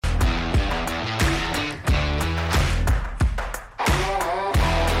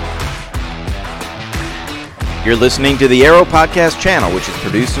You're listening to the Arrow Podcast channel, which is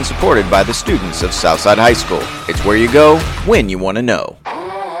produced and supported by the students of Southside High School. It's where you go when you want to know.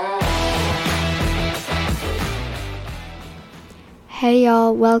 Hey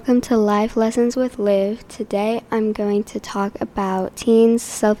y'all, welcome to Life Lessons with Liv. Today I'm going to talk about teens,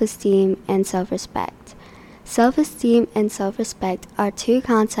 self-esteem, and self-respect. Self-esteem and self-respect are two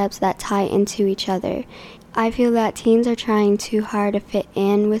concepts that tie into each other. I feel that teens are trying too hard to fit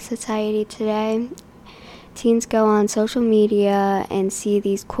in with society today. Teens go on social media and see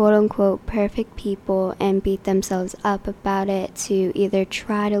these quote-unquote perfect people and beat themselves up about it to either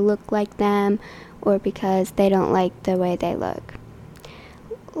try to look like them or because they don't like the way they look.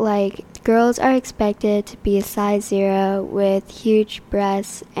 Like, girls are expected to be a size 0 with huge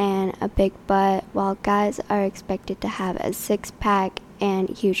breasts and a big butt, while guys are expected to have a six-pack and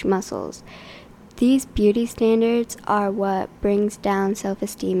huge muscles. These beauty standards are what brings down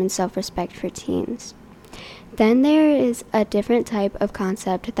self-esteem and self-respect for teens. Then there is a different type of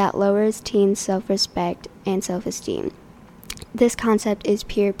concept that lowers teens' self-respect and self-esteem. This concept is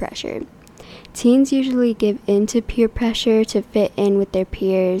peer pressure. Teens usually give in to peer pressure to fit in with their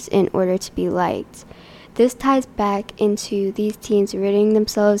peers in order to be liked. This ties back into these teens ridding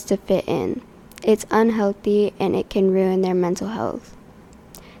themselves to fit in. It's unhealthy and it can ruin their mental health.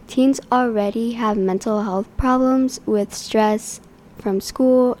 Teens already have mental health problems with stress from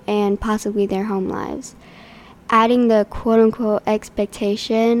school and possibly their home lives. Adding the quote-unquote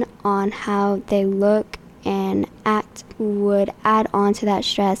expectation on how they look and act would add on to that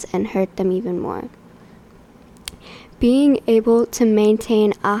stress and hurt them even more. Being able to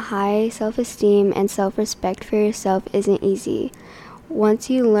maintain a high self-esteem and self-respect for yourself isn't easy. Once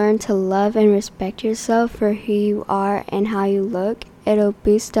you learn to love and respect yourself for who you are and how you look, it'll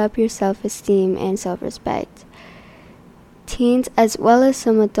boost up your self-esteem and self-respect. Teens, as well as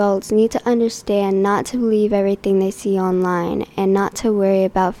some adults, need to understand not to believe everything they see online and not to worry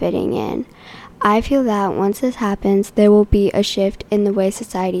about fitting in. I feel that once this happens, there will be a shift in the way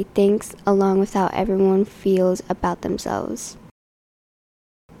society thinks, along with how everyone feels about themselves.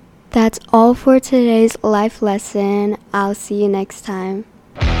 That's all for today's life lesson. I'll see you next time.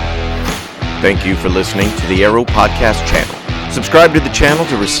 Thank you for listening to the Arrow Podcast channel. Subscribe to the channel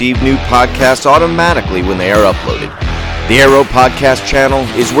to receive new podcasts automatically when they are uploaded. The Arrow Podcast channel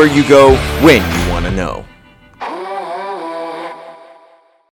is where you go when you want to know.